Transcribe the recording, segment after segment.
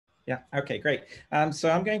Yeah, okay, great. So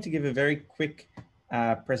I'm going to give a very quick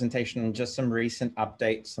presentation on just some recent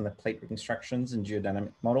updates on the plate reconstructions and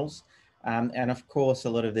geodynamic models. And of course, a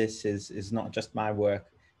lot of this is not just my work,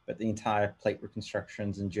 but the entire plate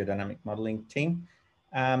reconstructions and geodynamic modeling team.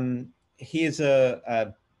 Here's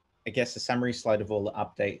I guess, a summary slide of all the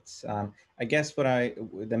updates. I guess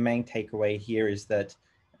the main takeaway here is that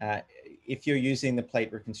if you're using the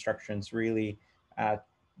plate reconstructions, really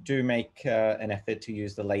do make an effort to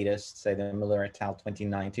use the latest, say the Miller et al.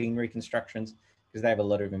 2019 reconstructions, because they have a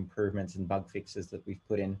lot of improvements and bug fixes that we've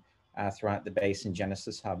put in throughout the base and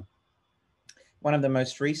Genesis Hub. One of the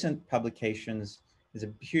most recent publications is a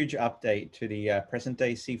huge update to the present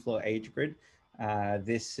day seafloor age grid.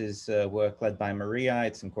 This is work led by Maria.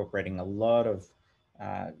 It's incorporating a lot of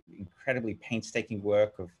incredibly painstaking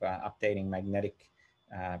work of updating magnetic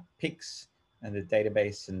pics and the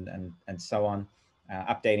database and so on.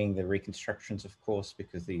 Updating the reconstructions, of course,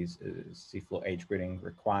 because these seafloor age gridding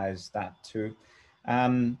requires that too.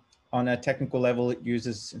 On a technical level, it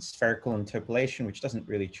uses spherical interpolation, which doesn't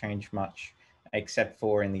really change much, except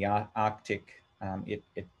for in the Arctic.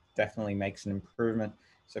 It definitely makes an improvement.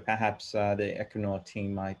 So perhaps the Equinor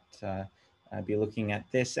team might be looking at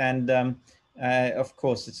this. And of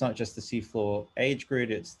course, it's not just the seafloor age grid,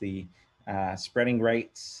 it's the spreading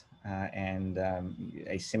rates and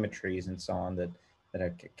asymmetries and so on that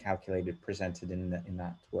are calculated, presented in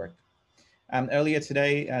that work. Earlier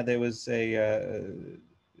today, there was a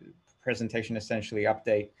presentation, essentially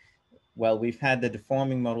update. Well, we've had the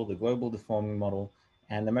deforming model, the global deforming model,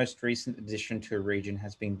 and the most recent addition to a region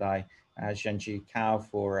has been by Zhenji Cao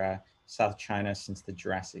for South China since the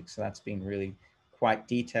Jurassic. So that's been really quite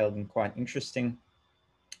detailed and quite interesting.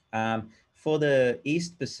 For the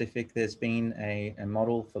East Pacific, there's been a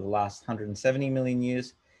model for the last 170 million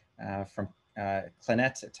years from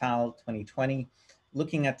Clanet et al. 2020,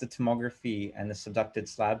 looking at the tomography and the subducted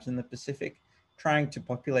slabs in the Pacific, trying to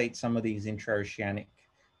populate some of these intraoceanic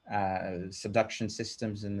subduction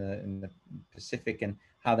systems in the Pacific and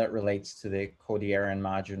how that relates to the Cordilleran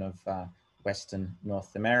margin of Western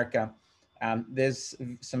North America. There's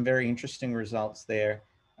some very interesting results there.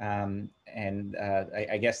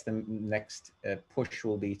 I guess the next push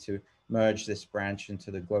will be to merge this branch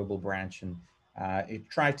into the global branch and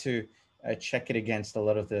try to check it against a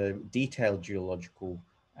lot of the detailed geological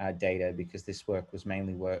data, because this work was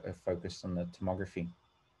mainly focused on the tomography.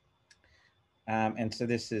 And so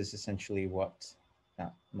this is essentially what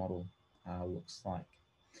that model looks like.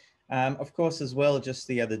 Of course, as well, just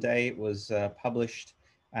the other day, it was published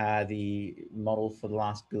the model for the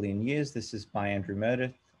last billion years. This is by Andrew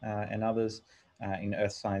Meredith and others in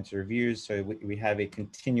Earth Science Reviews. So we have a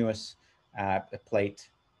continuous plate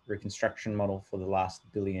reconstruction model for the last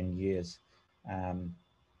billion years.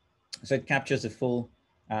 So it captures a full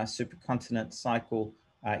supercontinent cycle.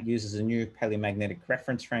 It uses a new paleomagnetic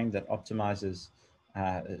reference frame that optimizes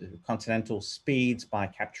continental speeds by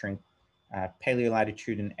capturing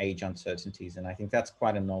paleolatitude and age uncertainties. And I think that's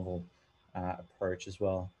quite a novel approach as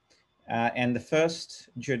well. And the first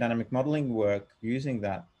geodynamic modeling work using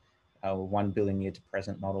that 1 billion year to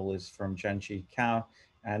present model is from Zhenji Cao.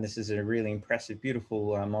 And this is a really impressive,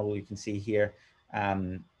 beautiful model you can see here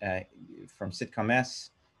from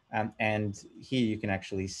SitcomS. And here you can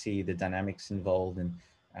actually see the dynamics involved in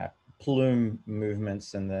plume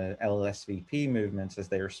movements and the LLSVP movements as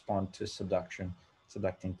they respond to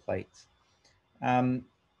subducting plates.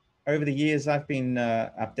 Over the years, I've been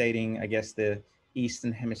updating, I guess, the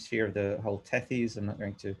Eastern hemisphere of the whole Tethys. I'm not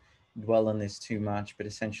going to dwell on this too much, but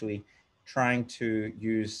essentially trying to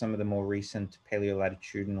use some of the more recent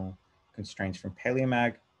paleolatitudinal constraints from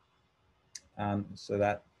Paleomag. So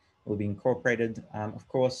that will be incorporated. Of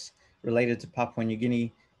course, related to Papua New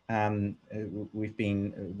Guinea,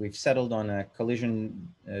 we've settled on a collision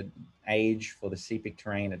age for the seapeak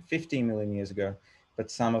terrain at 15 million years ago,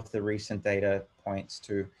 but some of the recent data points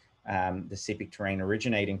to the seapeak terrain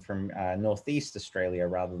originating from Northeast Australia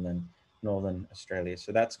rather than Northern Australia.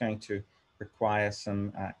 So that's going to require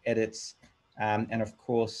some edits. And of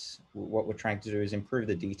course, what we're trying to do is improve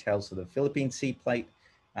the details of the Philippine sea plate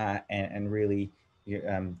and really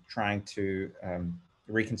trying to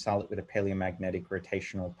reconcile it with a paleomagnetic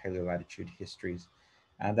rotational paleolatitude histories.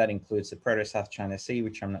 That includes the Proto-South China Sea,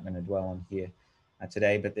 which I'm not going to dwell on here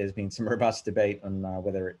today, but there's been some robust debate on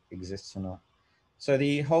whether it exists or not. So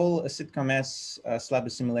the whole SitcomS slab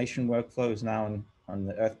assimilation workflow is now on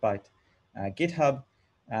the EarthBite GitHub.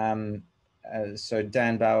 So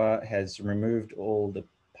Dan Bauer has removed all the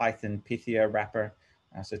Python Pythia wrapper.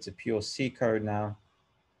 So it's a pure C code now.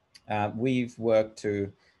 We've worked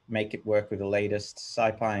to make it work with the latest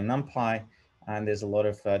SciPy and NumPy. and there's a lot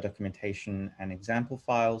of documentation and example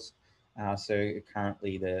files. So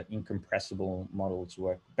currently the incompressible models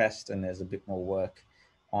work best, and there's a bit more work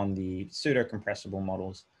on the pseudo-compressible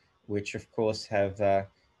models, which of course have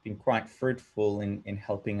been quite fruitful in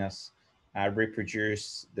helping us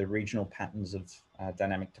reproduce the regional patterns of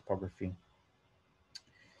dynamic topography.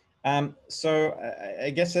 So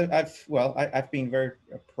I guess I've been very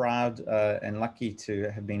proud and lucky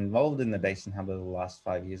to have been involved in the Basin Hub over the last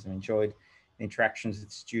 5 years. I've enjoyed the interactions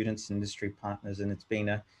with students, industry partners, and it's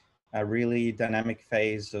been a really dynamic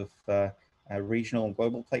phase of regional and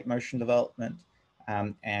global plate motion development.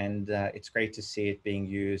 And it's great to see it being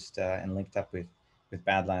used and linked up with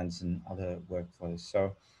Badlands and other workflows.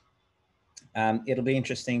 So it'll be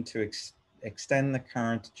interesting to extend the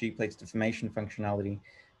current G-plates deformation functionality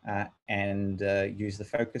and use the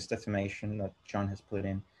focus deformation that John has put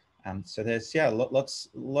in. So there's, yeah, lots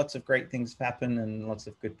of great things happen and lots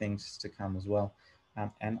of good things to come as well.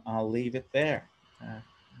 And I'll leave it there. Let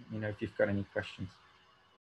me know if you've got any questions.